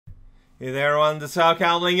Hey there everyone, this is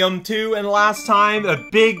YUMP2, and last time a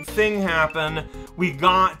big thing happened. We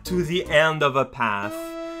got to the end of a path.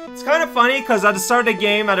 It's kind of funny because at the start of the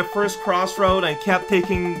game, at the first crossroad, I kept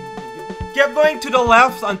going to the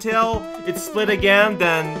left until it split again,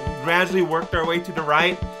 then gradually worked our way to the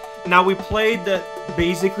right. Now we played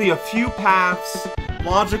basically a few paths,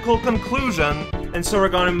 logical conclusion, and so we're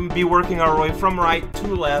going to be working our way from right to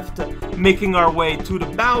left, making our way to the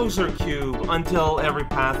Bowser Cube until every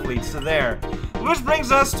path leads to there. Which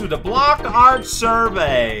brings us to the block art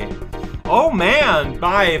survey. Oh man,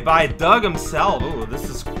 by Doug himself. Ooh, this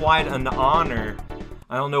is quite an honor.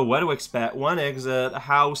 I don't know what to expect. One exit, a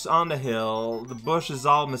house on the hill, the bush is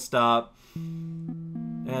all messed up.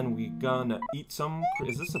 And we gonna eat some...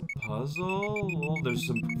 Is this a puzzle? Well, there's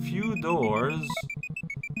some few doors.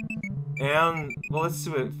 And, well, let's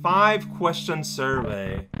do it. 5-question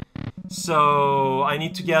survey. So, I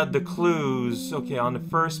need to get the clues. Okay, on the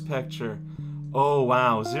first picture. Oh,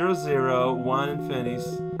 wow. 0, 0, 1, infinity.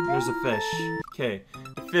 There's a fish. Okay.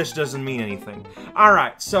 The fish doesn't mean anything.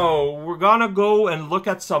 Alright, so we're gonna go and look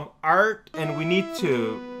at some art, and we need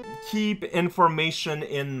to keep information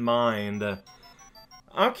in mind.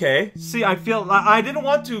 Okay. See, I feel... I didn't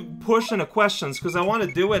want to push into questions, because I want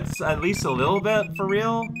to do it at least a little bit, for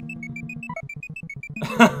real.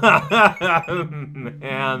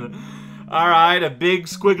 Man. Alright, a big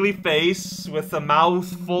squiggly face with a mouth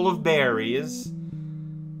full of berries.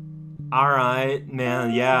 Alright,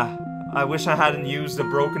 man, yeah. I wish I hadn't used the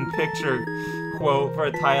broken picture quote for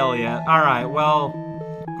a title yet. Alright, well,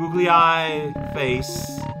 googly eye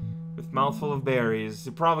face with mouth full of berries.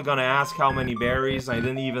 You're probably gonna ask how many berries. I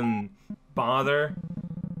didn't even bother.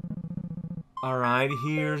 Alright,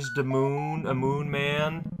 here's the moon, a moon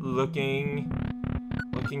man looking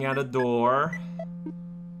at a door.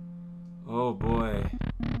 Oh boy.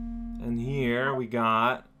 And here we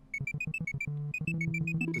got...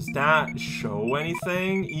 Does that show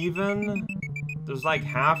anything, even? There's like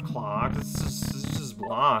half clocks. It's just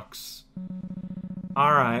blocks.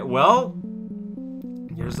 Alright, well...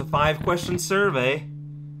 Here's the 5-question survey.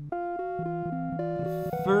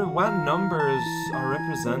 For what numbers are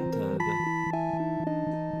represented?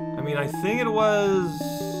 I mean, I think it was...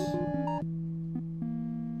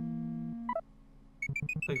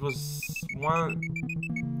 It was one...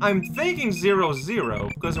 I'm thinking 0, 0,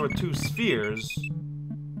 because there were 2 spheres.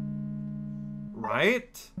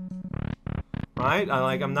 Right? Right?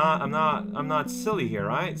 I'm not silly here,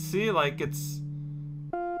 right? See, like, it's...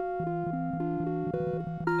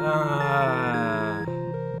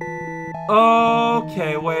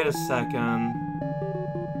 Okay, wait a second.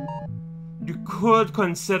 You could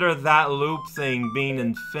consider that loop thing being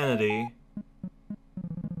infinity.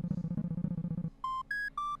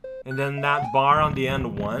 And then that bar on the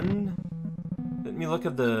end 1? Let me look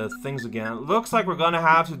at the things again. It looks like we're gonna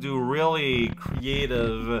have to do really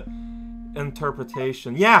creative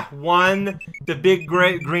interpretation. Yeah, 1, the big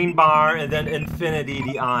great green bar, and then infinity,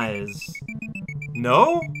 the eyes.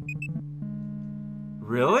 No?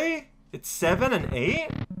 Really? It's 7 and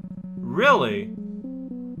 8? Really?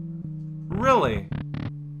 Really?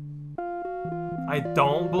 I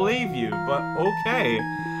don't believe you, but okay.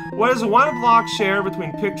 What is 1 block share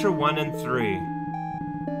between picture 1 and 3?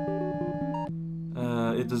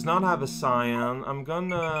 It does not have a cyan. I'm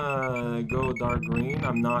gonna go dark green.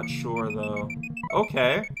 I'm not sure though.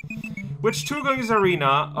 Okay. Which 2 Gungs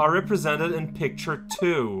Arena are represented in picture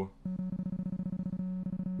 2?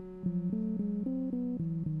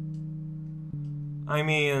 I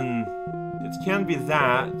mean, it can't be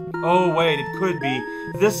that. Oh wait, it could be.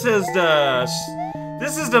 This is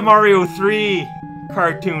the Mario 3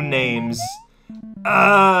 cartoon names.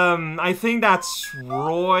 I think that's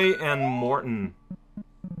Roy and Morton.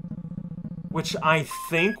 Which I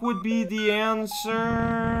think would be the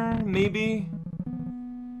answer, maybe?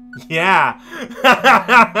 Yeah!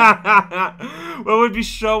 What would be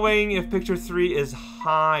showing if picture 3 is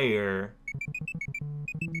higher?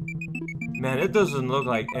 Man, it doesn't look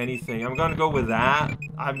like anything. I'm gonna go with that.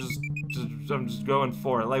 I'm just going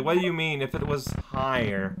for it. Like, what do you mean if it was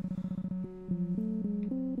higher?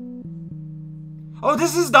 Oh,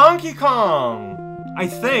 this is Donkey Kong! I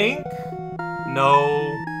think.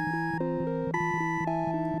 No.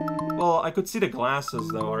 Well, I could see the glasses,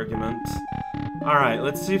 though, argument. Alright,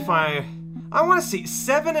 let's see if I want to see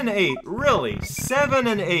 7 and 8. Really? 7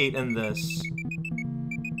 and 8 in this.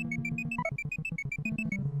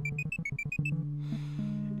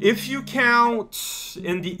 If you count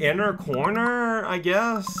in the inner corner, I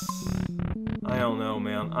guess? I don't know,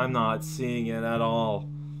 man. I'm not seeing it at all.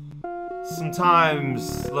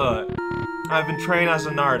 Sometimes, look, I've been trained as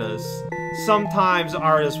an artist. sometimes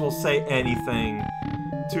artists will say anything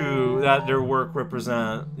to that their work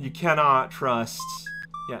represent. You cannot trust.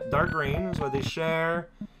 Yeah, dark green is what they share.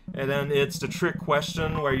 And then it's the trick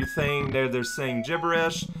question where you think they're saying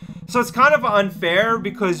gibberish. So it's kind of unfair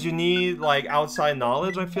because you need, like, outside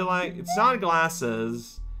knowledge, I feel like. It's not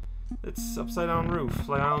glasses. It's upside down roof.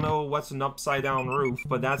 Like, I don't know what's an upside down roof,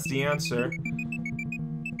 but that's the answer.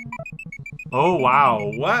 Oh,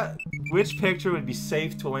 wow. What? Which picture would be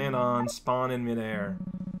safe to land on, spawn in midair?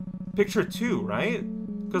 Picture 2, right?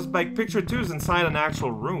 Because, like, picture 2 is inside an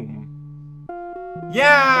actual room.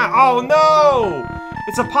 Yeah! Oh, no!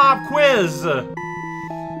 It's a pop quiz!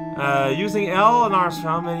 Using L and R,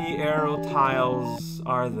 how many arrow tiles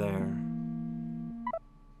are there?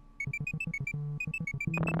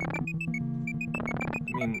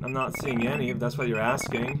 I mean, I'm not seeing any, if that's what you're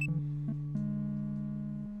asking.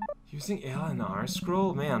 Using L and R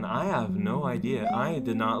scroll? Man, I have no idea. I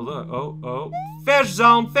did not look. Oh. Fish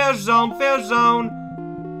zone! Fish zone! Fish zone!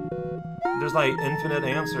 There's like infinite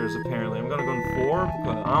answers, apparently. I'm gonna go in 4,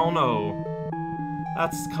 but I don't know.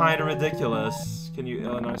 That's kind of ridiculous. Can you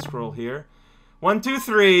L and R scroll here? 1, 2,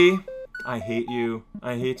 3. I hate you.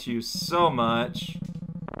 I hate you so much.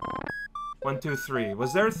 1, 2, 3.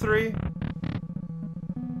 Was there 3?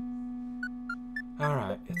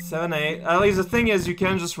 Alright, it's 7, 8. At least the thing is, you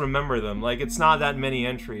can just remember them. Like, it's not that many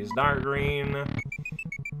entries. Dark green.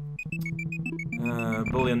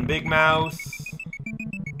 Bullion Big Mouth.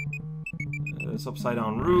 This upside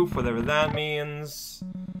down roof, whatever that means.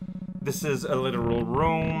 This is a literal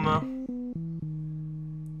room.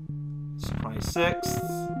 Surprise 6th.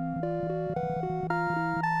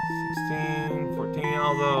 16, 14,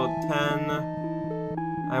 although 10.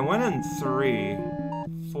 I went in 3,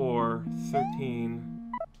 4, 13.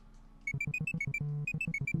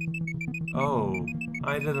 Oh,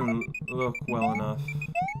 I didn't look well enough.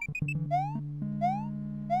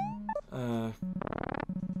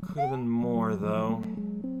 Could have been more, though.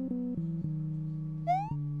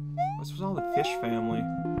 What's with all the fish family?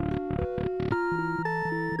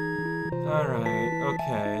 Alright,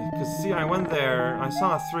 okay. Because, see, I went there, I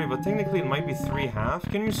saw a 3, but technically it might be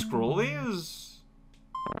 3.5. Can you scroll these?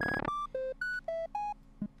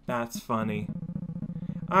 That's funny.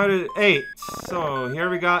 I did 8. So, here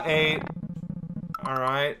we got 8.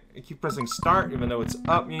 Alright. I keep pressing start, even though it's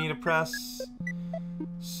up, you need to press.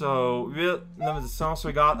 So, we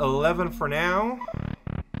got 11 for now.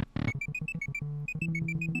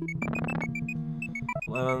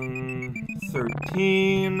 11,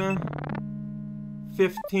 13,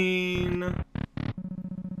 15.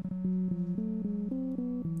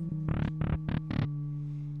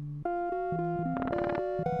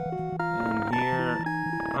 And here,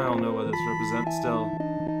 I don't know what this represents still.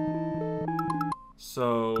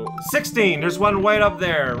 So, 16! There's one right up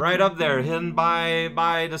there, hidden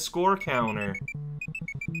by the score counter.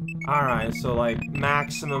 Alright, so like,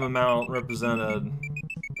 maximum amount represented.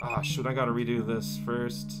 Ah, shoot, I gotta redo this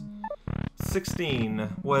first. 16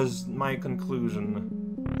 was my conclusion.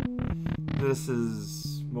 This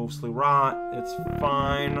is mostly rot, it's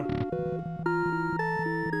fine.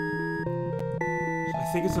 I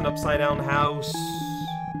think it's an upside down house.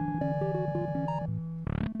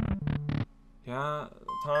 Yeah,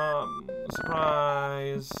 top,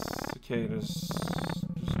 surprise. Okay, there's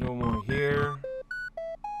no more here.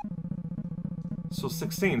 So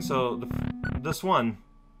 16, so this one.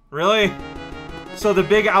 Really? So the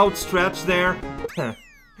big outstretch there?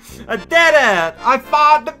 I did it! I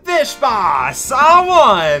fought the fish boss! I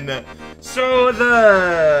won! So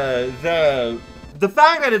the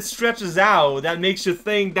fact that it stretches out, that makes you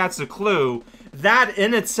think that's a clue. That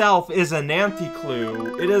in itself is an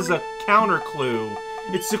anti-clue. It is a counter-clue.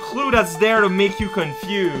 It's a clue that's there to make you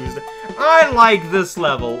confused. I like this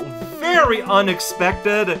level. Very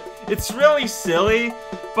unexpected. It's really silly,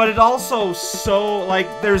 but it also so, like,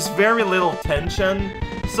 there's very little tension.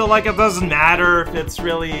 So, like, it doesn't matter if it's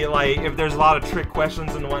really, like, if there's a lot of trick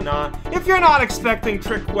questions and whatnot. If you're not expecting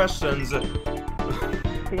trick questions,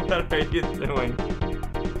 what are you doing?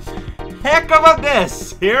 Heck of a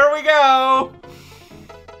this! Here we go!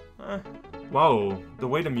 Whoa, the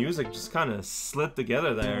way the music just kind of slid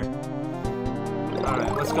together there.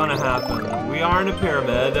 Alright, what's gonna happen? We are in a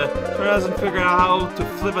pyramid. Sure hasn't figured out how to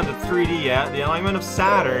flip into 3D yet. The alignment of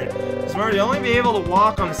Saturn is where you'll only be able to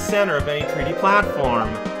walk on the center of any 3D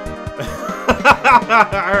platform.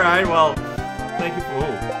 Alright, well, thank you for...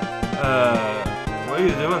 what are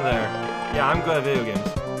you doing there? Yeah, I'm good at video games.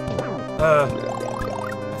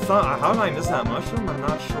 How did I miss that mushroom? I'm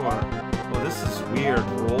not sure. Well, this is weird.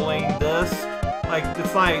 Rolling disc? Like,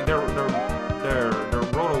 it's like they're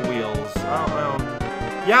roto wheels. I don't know.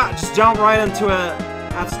 Yeah, just jump right into it.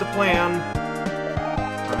 That's the plan.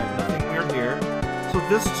 Alright, nothing weird here. So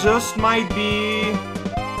this just might be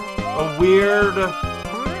a weird,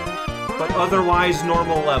 but otherwise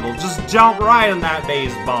normal level. Just jump right in that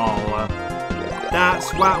baseball.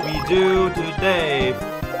 That's what we do today.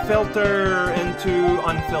 Filter into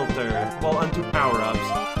unfilter. Well, into power-ups.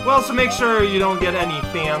 Well, so make sure you don't get any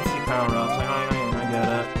fancy power-ups. I get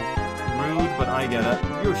it. Rude, but I get it.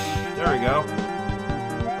 Whoosh, there we go.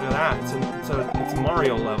 Look at that. It's a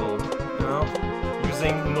Mario level, you know?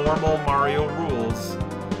 Using normal Mario rules.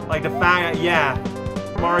 Like the fact that, yeah,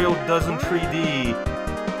 Mario does in 3D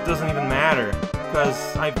doesn't even matter.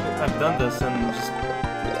 Because I've done this in just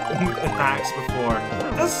attacks before.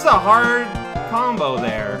 This is a hard combo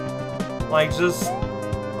there. Like, just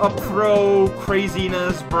a pro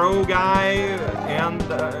craziness bro guy and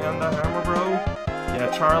the hammer bro. Yeah,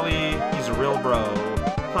 Charlie, he's a real bro.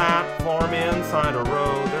 Platform inside a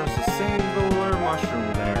row. There's a singular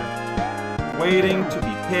mushroom there, waiting to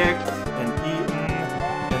be picked and eaten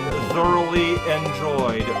and thoroughly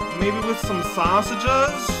enjoyed. Maybe with some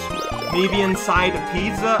sausages? Maybe inside a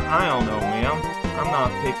pizza? I don't know, man. I'm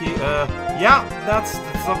not picky. Yeah, that's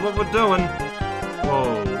what we're doing.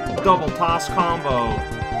 Whoa, double toss combo.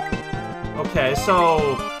 Okay,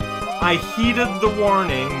 so I heeded the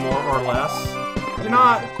warning, more or less. You're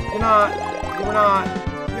not.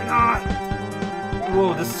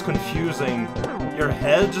 Whoa, this is confusing. Your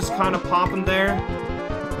head just kind of popping there?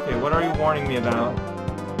 Okay, what are you warning me about?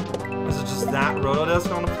 Is it just that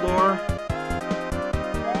Rotodisc on the floor?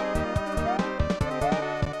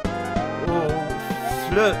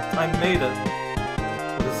 Flip, I made it.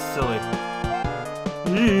 This is silly.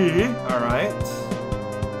 Alright.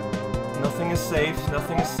 Nothing is safe,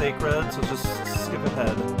 nothing is sacred, so just skip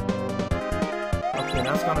ahead. Okay,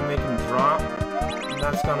 that's gonna make him drop.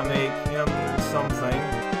 That's gonna make him something.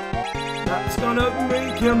 That's gonna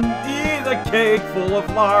make him eat a cake full of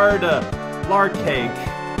lard. Lard cake.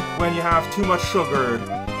 When you have too much sugar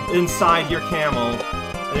inside your camel.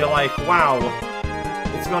 And you're like, wow.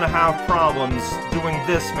 It's gonna have problems doing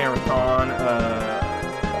this marathon.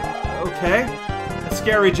 Okay. A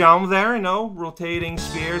scary jump there, you know, rotating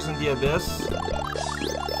spears in the abyss.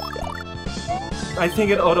 I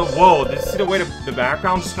think it oughta. Whoa, did you see the way the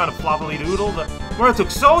background just kind of floppily doodled? Where it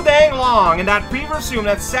took so dang long, and that pre-resume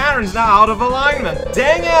that Saturn's now out of alignment.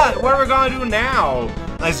 Dang it! What are we gonna do now?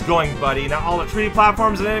 Nice going, buddy. Now all the 3D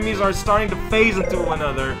platforms and enemies are starting to phase into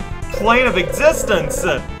another plane of existence.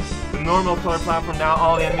 The normal color platform, now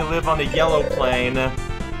all the enemies live on the yellow plane.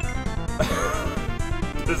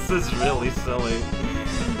 This is really silly.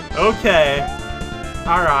 Okay.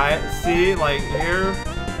 Alright, see, like, here,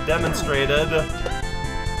 demonstrated.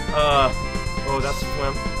 Oh, that's a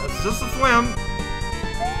swim. That's just a swim.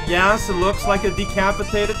 Yes, it looks like a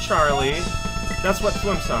decapitated Charlie. That's what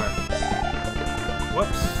swims are.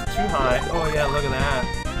 Whoops, too high. Oh yeah, look at that.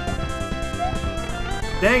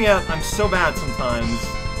 Dang it, I'm so bad sometimes.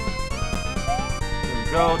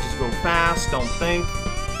 Go, just go fast, don't think.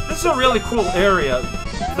 This is a really cool area,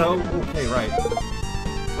 though. Okay, right.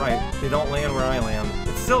 Right, they don't land where I land.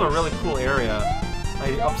 It's still a really cool area.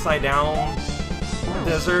 Like, upside down,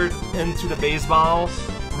 desert, into the baseball.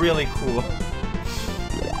 Really cool.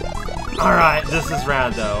 Alright, this is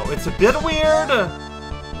rad, though. It's a bit weird,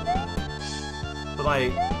 but,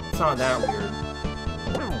 like, it's not that weird.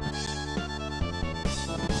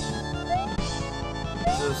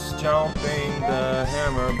 Just jumping the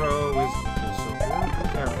hammer, bro, is so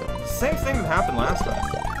good. Same thing that happened last time.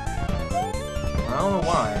 I don't know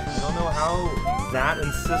why. I don't know how that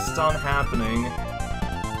insists on happening.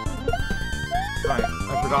 Right,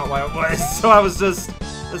 I forgot why it was, so I was just...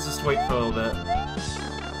 Let's just wait for a little bit.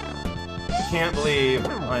 I can't believe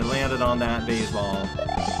I landed on that baseball.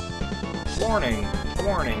 Warning,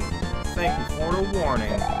 warning. Thank you for the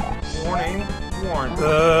warning. Warning, warning.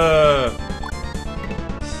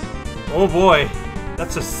 Oh boy,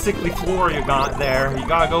 that's a sickly floor you got there. You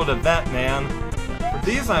gotta go to the vet, man. For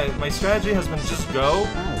these, my strategy has been just go,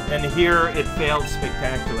 and here it failed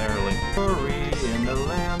spectacularly. In the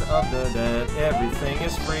land of the dead, everything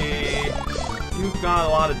is free. You've got a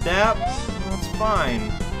lot of depth, that's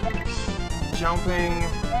fine. Jumping.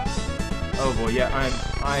 Oh boy, yeah,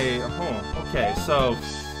 oh, okay, so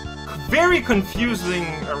very confusing.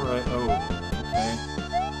 Oh, okay.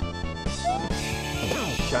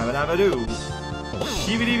 Shabba-dabba-doo.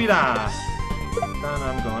 Shibidi-bida. Then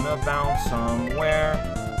I'm gonna bounce somewhere.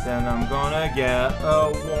 Then I'm gonna get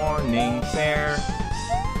a warning fair.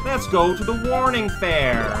 Let's go to the warning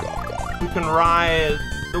fair. We can ride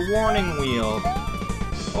the warning wheel.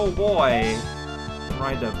 Oh boy.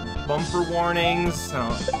 Ride the bumper warnings.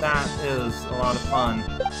 So that is a lot of fun.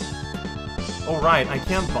 Oh right, I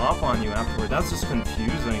can't bop on you afterward. That's just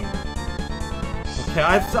confusing. Okay,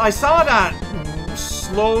 I saw that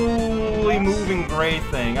slowly moving gray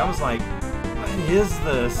thing. I was like, what is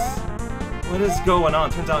this? What is going on?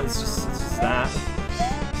 Turns out it's just that.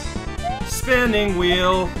 Spinning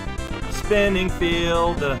wheel. Spinning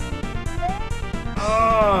field. Oh,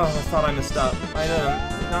 I thought I messed up. I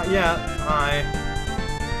didn't. Not yet. Hi.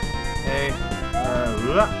 Hey.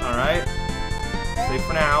 Alright. Safe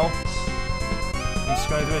for now. I'm just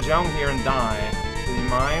gonna do a jump here and die. Do you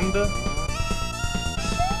mind?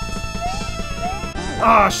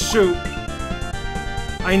 Ah, shoot!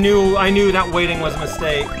 I knew that waiting was a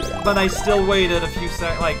mistake, but I still waited a few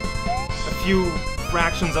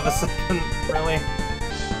fractions of a second, really.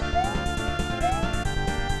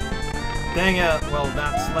 Dang it, well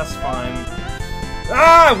that's less fine.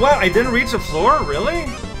 Ah, what? I didn't reach the floor? Really?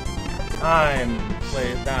 I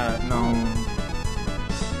played that, no.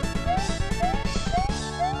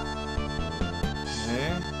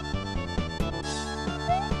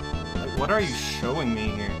 What are you showing me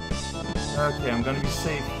here? Okay, I'm gonna be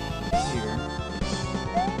safe here.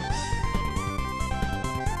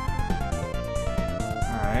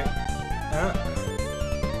 Alright.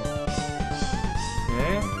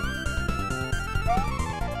 Okay.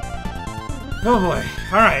 Oh boy.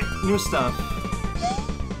 Alright, new stuff.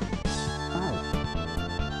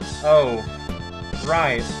 Oh.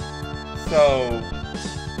 Right. So,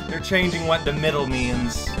 they're changing what the middle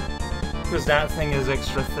means. Because that thing is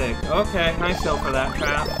extra thick. Okay, I feel for that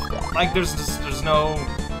trap. Like, there's no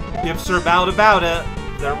ifs or doubt about it.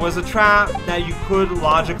 There was a trap that you could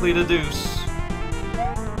logically deduce.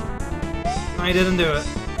 I didn't do it.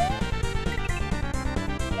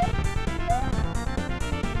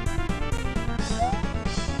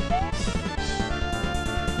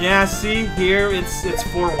 Yeah, see, here it's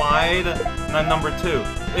 4 wide, and I'm number 2.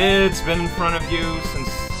 It's been in front of you since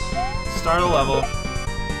the start of the level.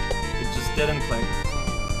 Didn't click.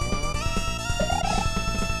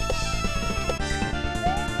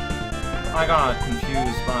 I got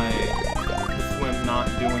confused by the Thwimp not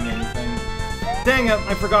doing anything. Dang it!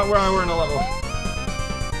 I forgot where I were in a level.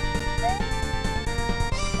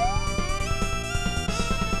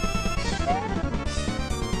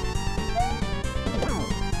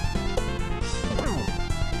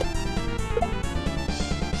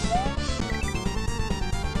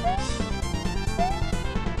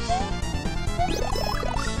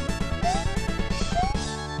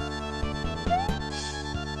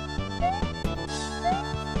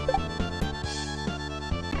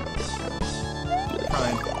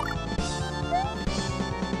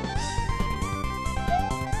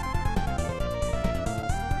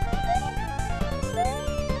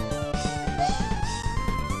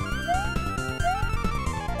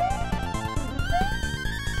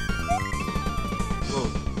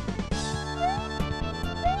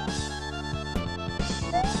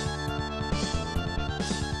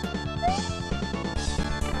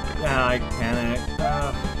 Yeah, I panicked.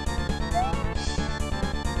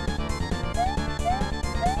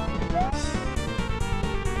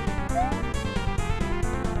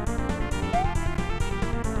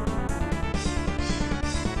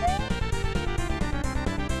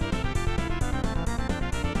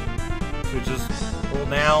 So just hold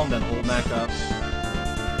down, then hold back up.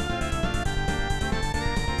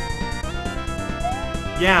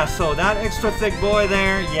 Yeah, so that extra thick boy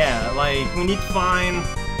there, yeah, like, we need to find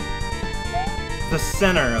the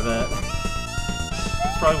center of it.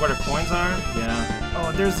 It's probably where the coins are? Yeah.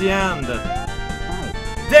 Oh, there's the end!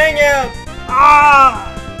 Dang it!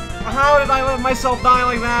 Ah! How did I let myself die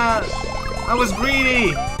like that? I was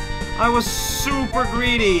greedy! I was super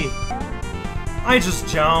greedy! I just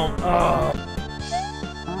jumped. Oh.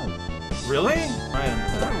 Really?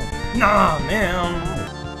 Right. Nah, man!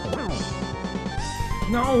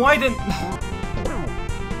 No, why didn't...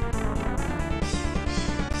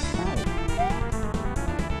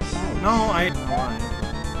 No, I... Why?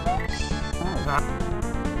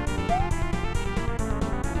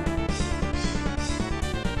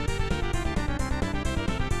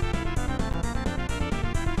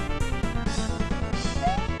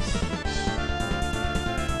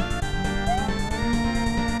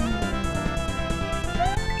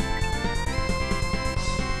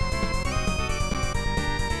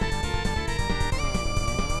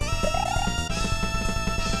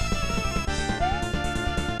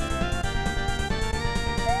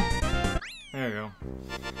 There we go.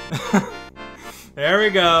 There we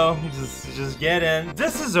go. Just get in.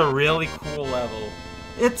 This is a really cool level.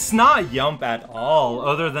 It's not YUMP at all,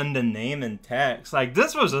 other than the name and text. Like,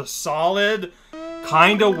 this was a solid,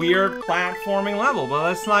 kind of weird platforming level, but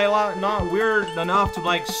that's not weird enough to,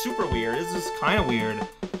 like, super weird. It's just kind of weird.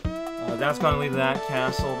 That's gonna lead to that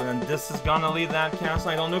castle, but then this is gonna lead to that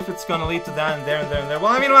castle. I don't know if it's gonna lead to that and there and there and there.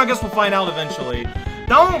 Well, I mean, I guess we'll find out eventually.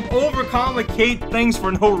 Don't overcomplicate things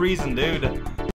for no reason, dude.